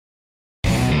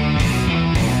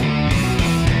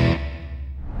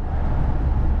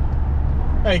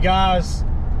Hey guys,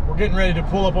 we're getting ready to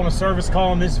pull up on a service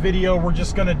call. In this video, we're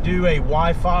just gonna do a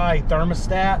Wi-Fi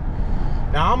thermostat.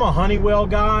 Now, I'm a Honeywell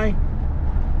guy,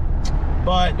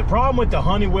 but the problem with the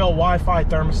Honeywell Wi-Fi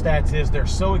thermostats is they're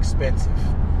so expensive.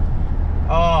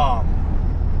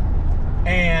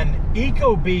 And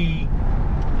Ecobee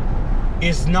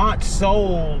is not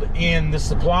sold in the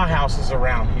supply houses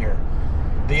around here.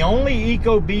 The only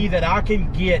Ecobee that I can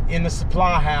get in the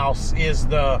supply house is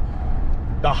the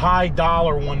high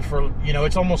dollar one for, you know,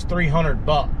 it's almost 300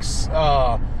 bucks.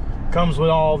 Comes with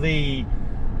all the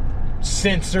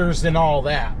sensors and all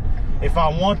that. If I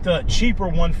want the cheaper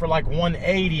one for like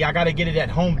 180, I got to get it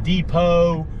at Home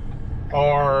Depot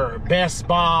or Best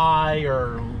Buy,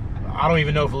 or I don't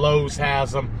even know if Lowe's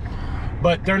has them,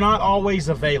 but they're not always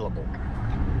available.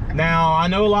 Now, I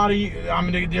know a lot of you, I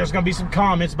mean, there's going to be some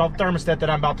comments about the thermostat that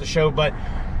I'm about to show, but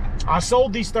I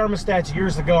sold these thermostats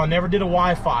years ago. I never did a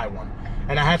Wi-Fi one,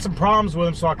 and I had some problems with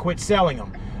them, so I quit selling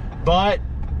them. But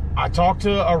I talked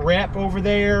to a rep over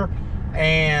there,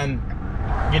 and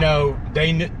you know,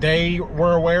 they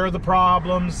were aware of the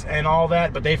problems and all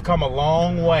that, but they've come a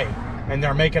long way, and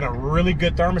they're making a really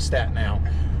good thermostat now.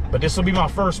 But this will be my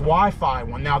first Wi-Fi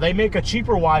one. Now, they make a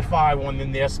cheaper Wi-Fi one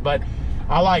than this, but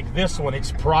I like this one.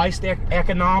 It's priced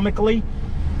economically,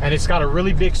 and it's got a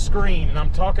really big screen, and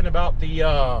I'm talking about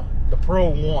the Pro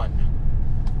 1.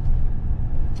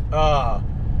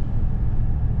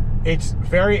 It's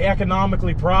very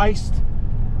economically priced.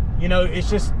 You know, it's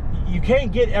just, you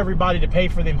can't get everybody to pay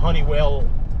for them Honeywell,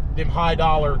 them high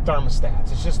dollar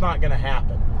thermostats. It's just not gonna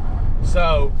happen.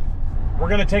 So we're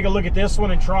gonna take a look at this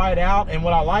one and try it out. And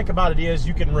what I like about it is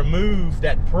you can remove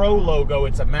that Pro logo.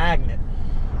 It's a magnet,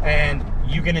 and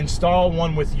you can install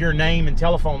one with your name and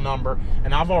telephone number,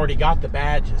 and I've already got the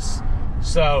badges.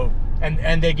 So,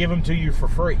 and they give them to you for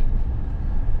free.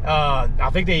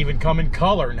 I think they even come in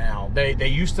color now. They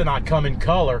used to not come in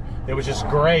color. It was just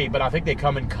gray, but I think they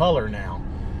come in color now.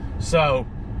 So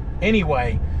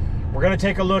anyway, we're gonna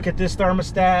take a look at this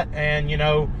thermostat, and you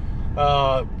know,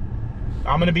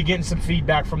 I'm gonna be getting some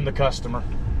feedback from the customer.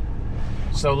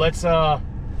 So let's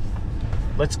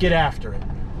get after it.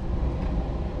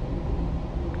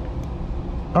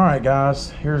 All right, guys,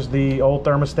 here's the old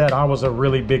thermostat. I was a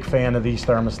really big fan of these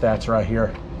thermostats right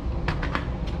here.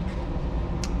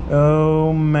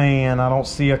 Oh man, I don't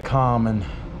see a common.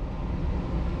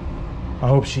 I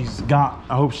hope she's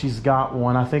got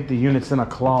one. I think the unit's in a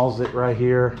closet right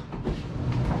here.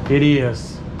 It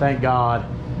is, thank God.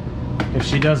 If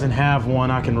she doesn't have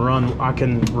one, I can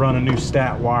run a new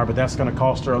stat wire, but that's gonna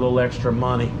cost her a little extra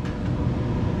money.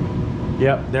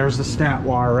 Yep, there's the stat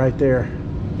wire right there.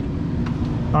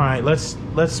 All right, let's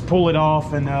pull it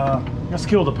off, and let's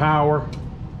kill the power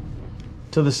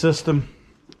to the system.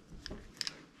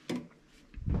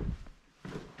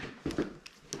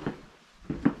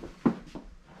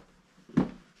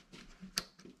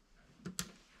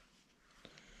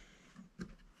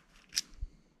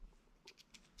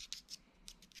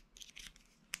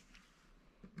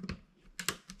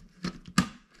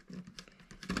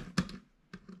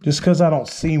 Just because I don't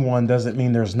see one doesn't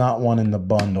mean there's not one in the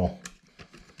bundle.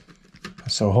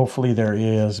 So hopefully there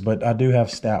is, but I do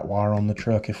have stat wire on the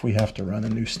truck if we have to run a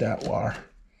new stat wire.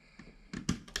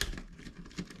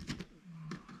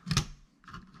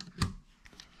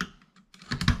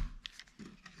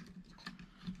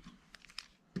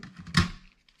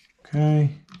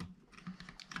 Okay.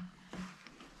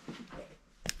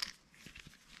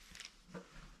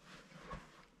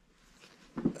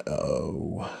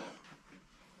 Oh.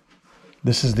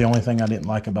 This is the only thing I didn't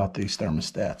like about these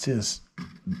thermostats is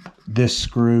this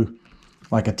screw,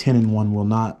 like a 10-in-1 will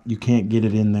not, you can't get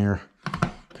it in there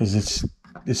because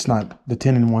it's not, the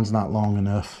 10-in-1's not long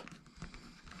enough.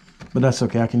 But that's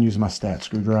okay, I can use my stat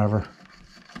screwdriver.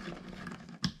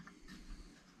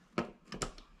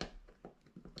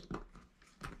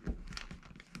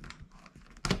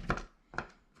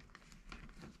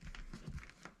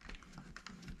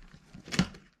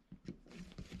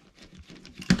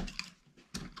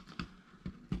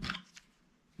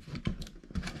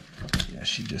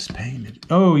 She just painted.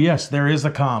 Oh yes, there is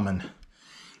a common.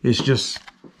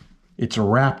 It's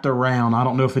wrapped around. I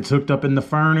don't know if it's hooked up in the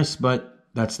furnace, but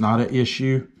that's not an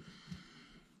issue.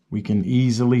 We can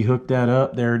easily hook that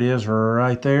up. There it is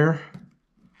right there.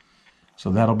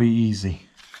 So that'll be easy.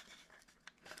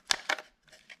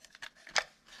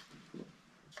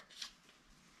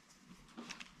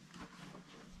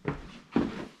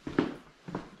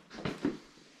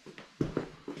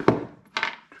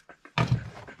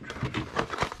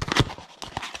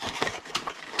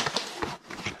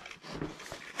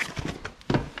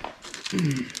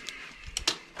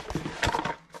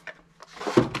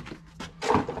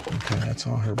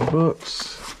 That's all her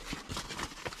books.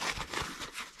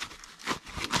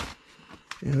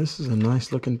 Yeah, this is a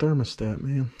nice looking thermostat,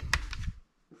 man.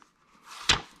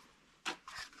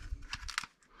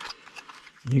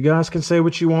 You guys can say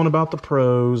what you want about the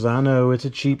pros. I know it's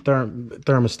a cheap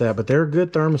thermostat, but they're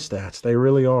good thermostats. They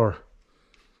really are.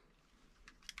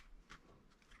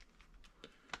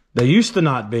 They used to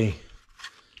not be.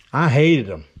 I hated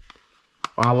them.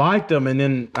 I liked them, and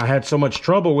then I had so much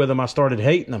trouble with them, I started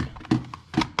hating them.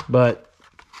 But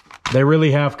they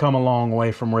really have come a long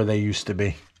way from where they used to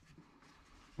be.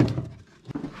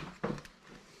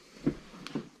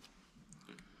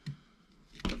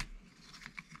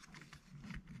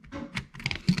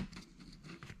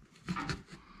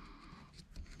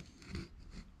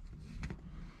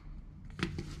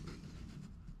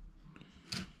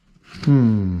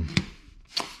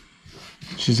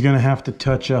 She's gonna have to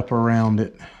touch up around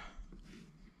it.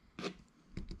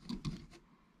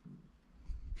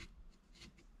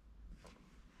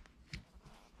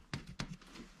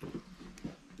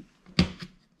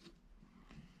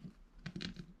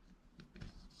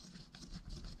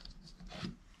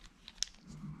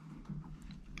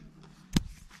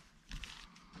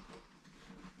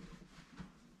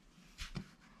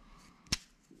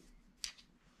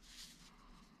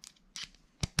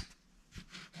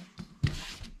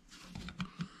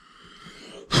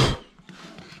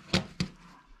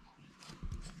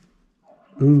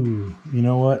 Ooh, you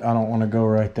know what? I don't want to go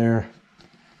right there.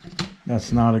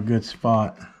 That's not a good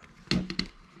spot.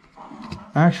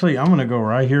 Actually, I'm going to go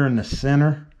right here in the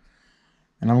center.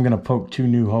 And I'm going to poke 2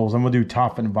 new holes. I'm going to do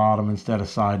top and bottom instead of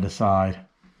side to side.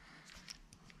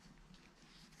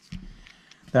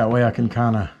 That way I can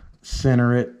kind of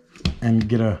center it and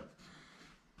get a...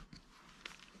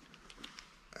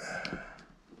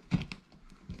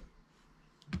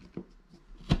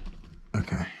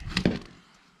 Okay.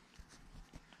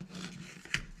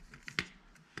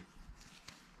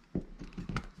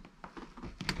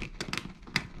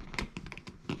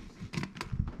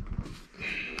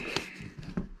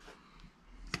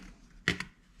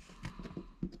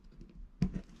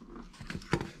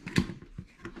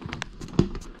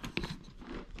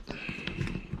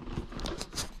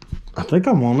 I think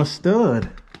I'm on a stud.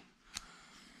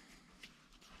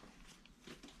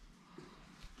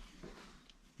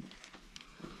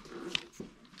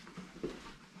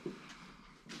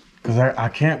 Because I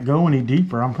can't go any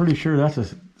deeper. I'm pretty sure that's a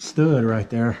stud right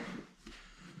there.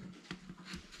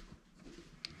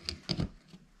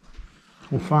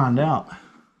 We'll find out.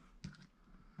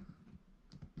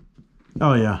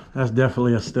 Oh yeah, that's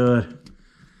definitely a stud.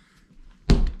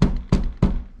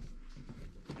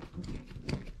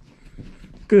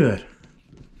 Good.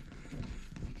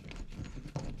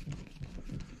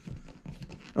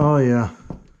 Oh yeah.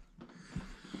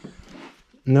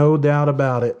 No doubt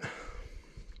about it.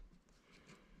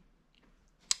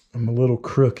 I'm a little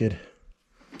crooked.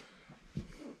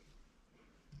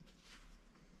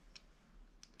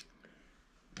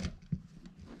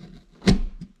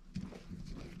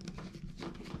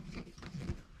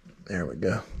 There we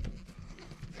go.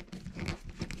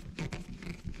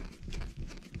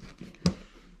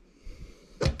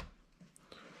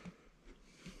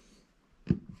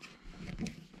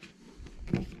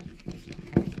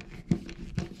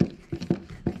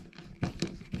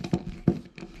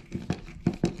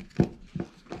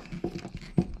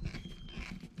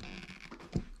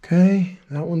 Okay,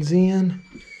 that one's in.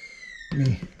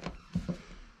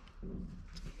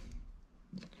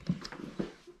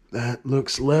 That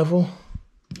looks level.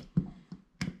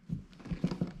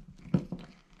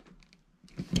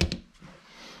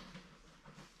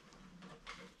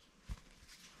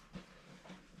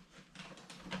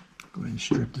 Go ahead and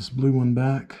strip this blue one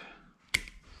back.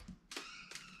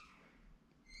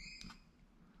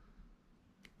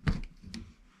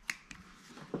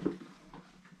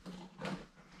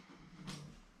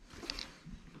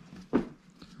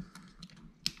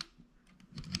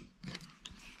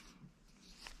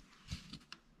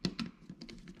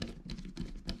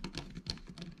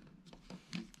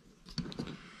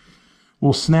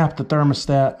 We'll snap the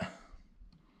thermostat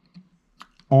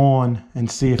on and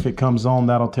see if it comes on.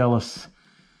 That'll tell us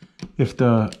if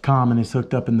the common is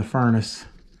hooked up in the furnace.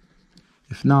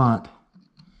 If not,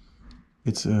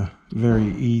 it's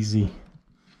very easy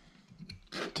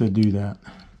to do that.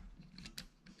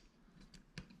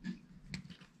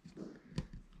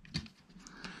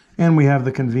 And we have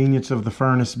the convenience of the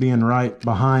furnace being right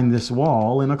behind this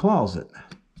wall in a closet.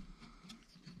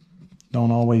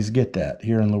 Don't always get that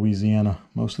here in Louisiana.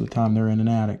 Most of the time they're in an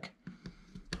attic.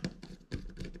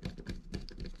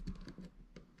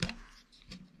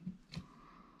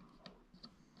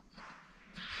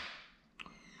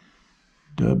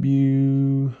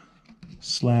 W/E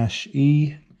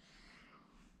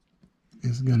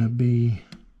is going to be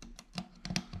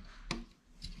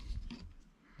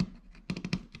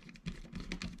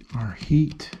our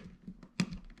heat.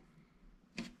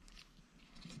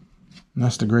 And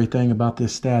that's the great thing about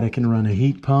this stat. It can run a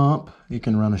heat pump. It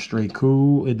can run a straight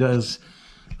cool. It does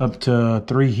up to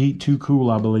 3 heat, 2 cool,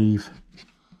 I believe.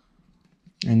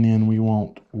 And then we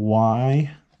want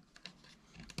Y.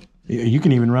 You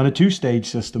can even run a 2-stage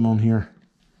system on here.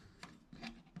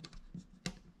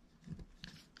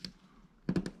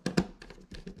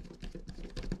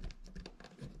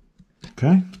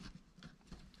 Okay.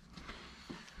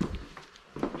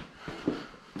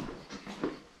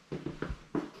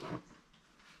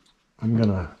 I'm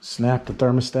gonna snap the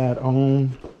thermostat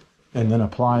on and then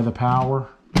apply the power.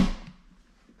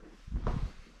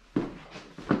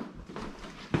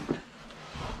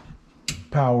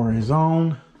 Power is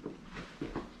on.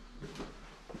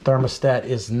 Thermostat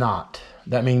is not.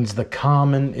 That means the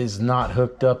common is not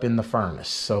hooked up in the furnace.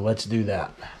 So let's do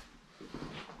that.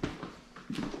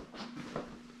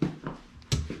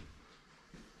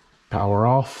 Power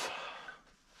off.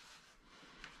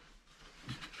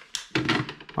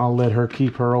 I'll let her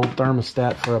keep her old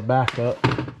thermostat for a backup.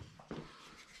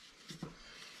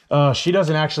 She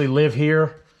doesn't actually live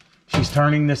here. She's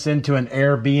turning this into an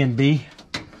Airbnb.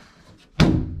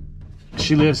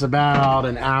 She lives about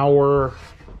an hour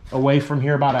away from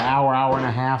here, about an hour, hour and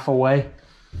a half away.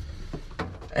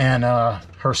 And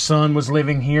her son was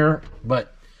living here,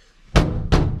 but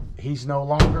he's no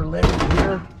longer living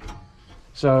here.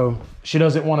 So she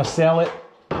doesn't want to sell it.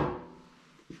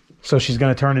 So she's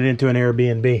going to turn it into an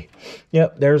Airbnb.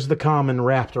 Yep, there's the common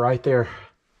wrapped right there.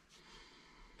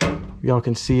 Y'all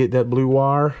can see it, that blue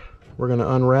wire. We're going to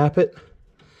unwrap it.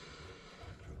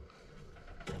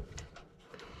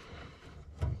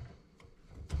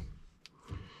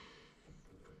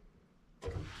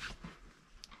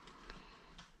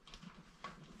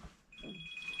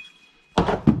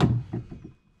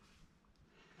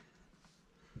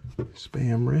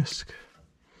 Spam risk.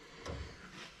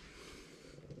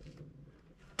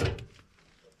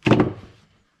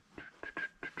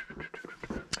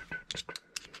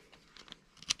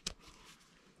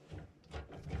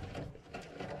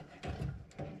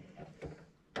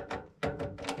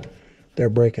 They're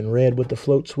breaking red with the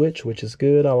float switch, which is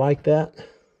good. I like that.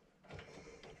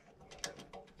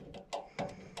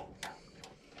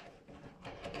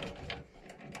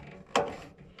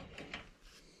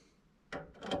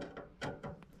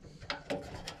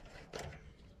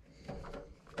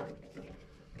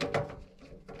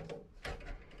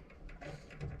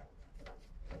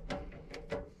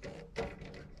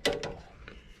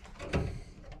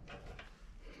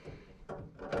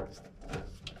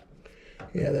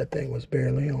 Yeah, that thing was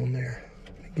barely on there.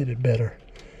 Get it better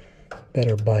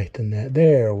bite than that.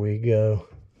 There we go.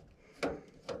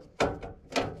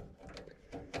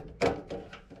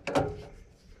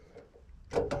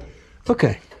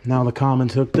 Okay, now the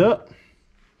common's hooked up.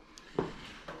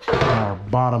 Our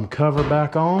bottom cover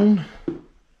back on.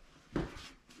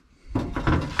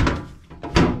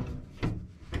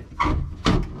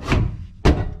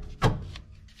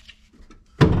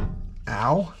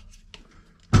 Ow.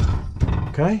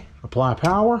 Okay, apply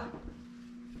power.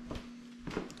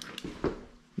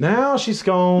 Now she's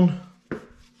gone.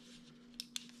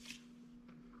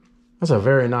 That's a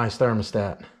very nice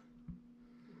thermostat.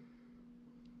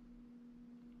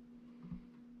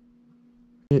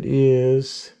 It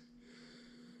is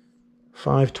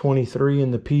 5:23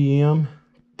 in the PM.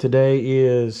 Today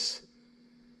is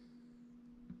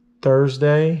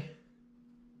Thursday.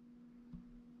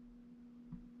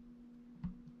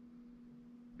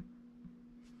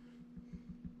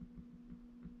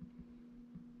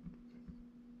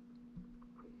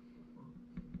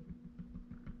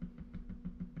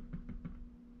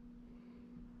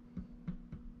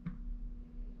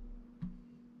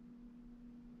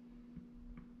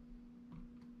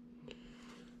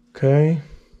 Okay,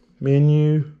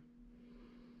 menu,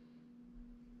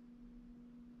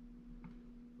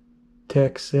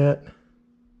 text set,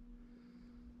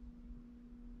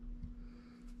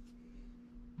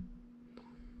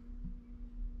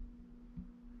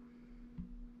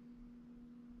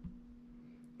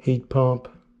 heat pump,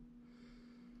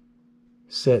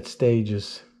 set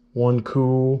stages, 1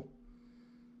 cool,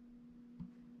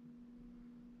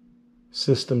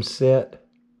 system set.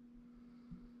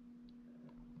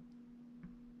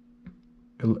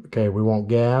 Okay, we want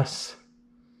gas.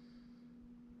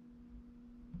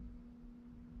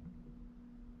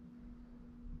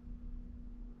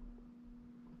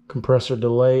 Compressor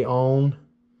delay on.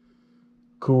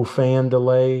 Cool fan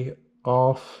delay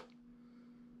off.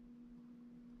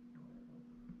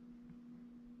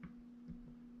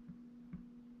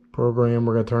 Program,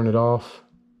 we're going to turn it off.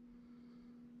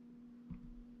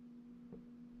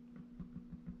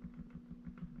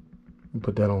 And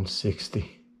put that on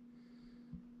 60.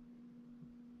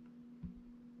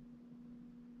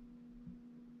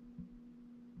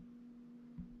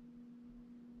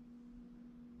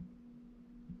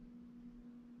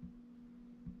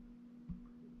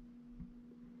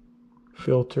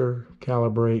 Filter,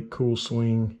 calibrate, cool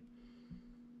swing,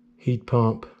 heat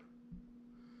pump.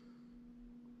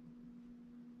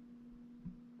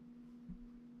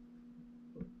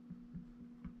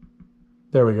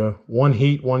 There we go. One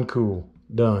heat, one cool.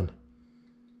 Done.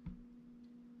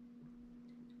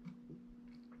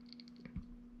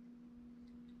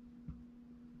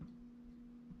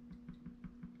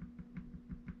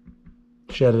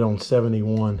 Shut it on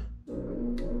 71.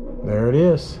 There it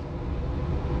is.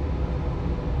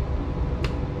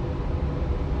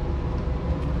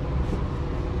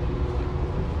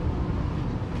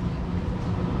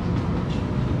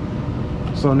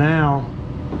 So now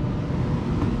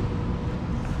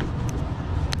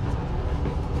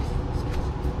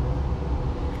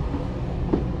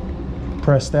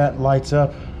press that, lights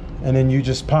up, and then you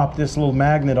just pop this little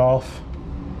magnet off.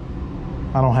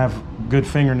 I don't have good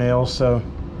fingernails, so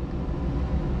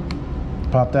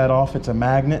pop that off. It's a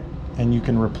magnet, and you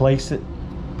can replace it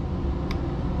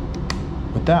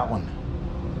with that one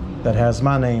that has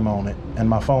my name on it and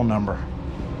my phone number.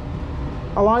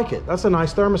 I like it. That's a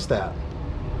nice thermostat.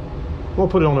 We'll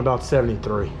put it on about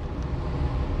 73.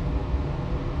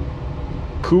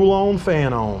 Cool on,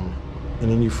 fan on. And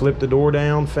then you flip the door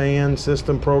down, fan,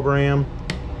 system, program.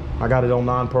 I got it on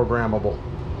non-programmable.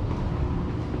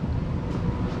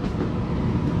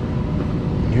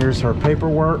 Here's her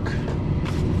paperwork.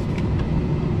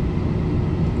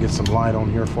 Get some light on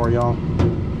here for y'all.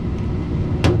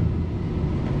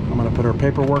 I'm gonna put her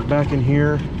paperwork back in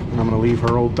here, and I'm gonna leave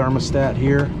her old thermostat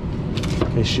here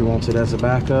in case she wants it as a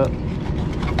backup.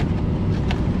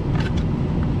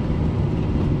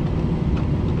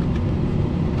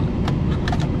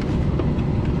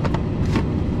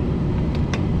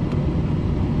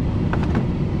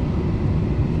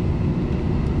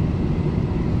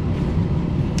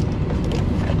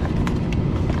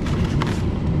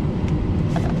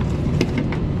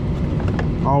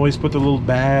 Always put the little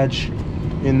badge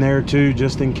in there too,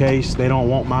 just in case they don't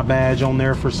want my badge on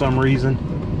there for some reason.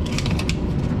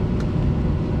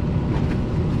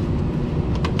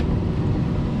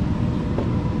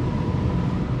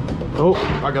 Oh,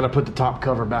 I gotta put the top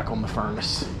cover back on the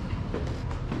furnace.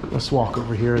 Let's walk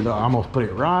over here. I'm gonna put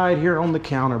it right here on the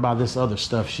counter by this other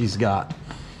stuff she's got.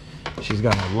 She's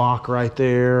got a lock right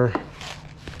there.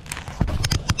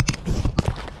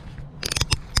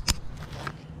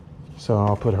 So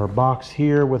I'll put her box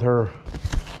here with her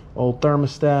old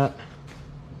thermostat.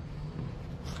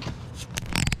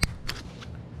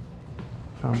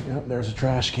 Yep, there's a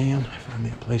trash can. Find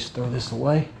me a place to throw this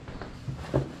away.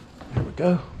 There we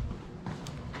go.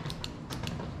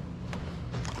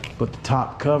 Put the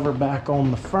top cover back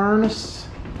on the furnace.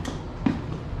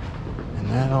 And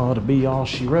that ought to be all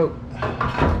she wrote.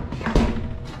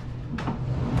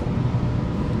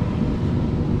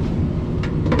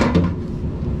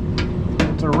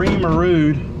 Or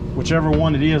Rude, whichever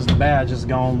one it is, the badge is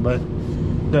gone, but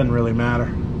doesn't really matter.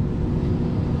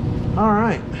 All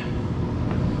right,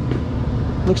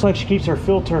 looks like she keeps her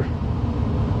filter.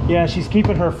 Yeah, she's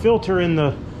keeping her filter in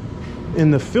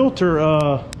the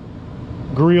filter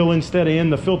grill instead of in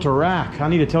the filter rack. I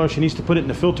need to tell her she needs to put it in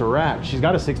the filter rack. She's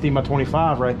got a 16 by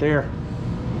 25 right there,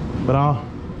 but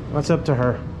that's up to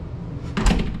her.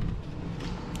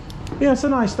 Yeah, it's a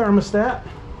nice thermostat.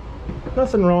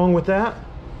 Nothing wrong with that.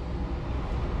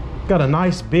 Got a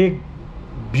nice big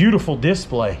beautiful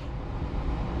display.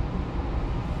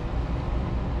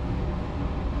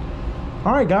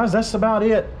 All right guys, that's about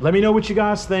it. Let me know what you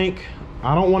guys think.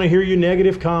 I don't want to hear you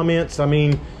negative comments. I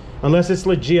mean, unless it's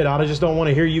legit, I just don't want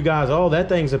to hear you guys, oh, that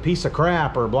thing's a piece of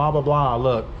crap or blah blah blah.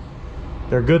 Look,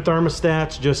 they're good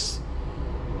thermostats. Just,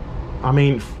 I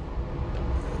mean,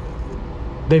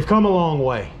 they've come a long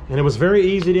way, and it was very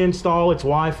easy to install. It's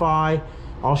Wi-Fi.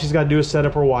 All she's got to do is set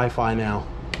up her Wi-Fi now.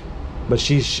 But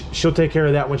she'll take care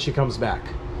of that when she comes back.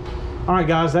 All right,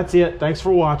 guys, that's it. Thanks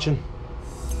for watching.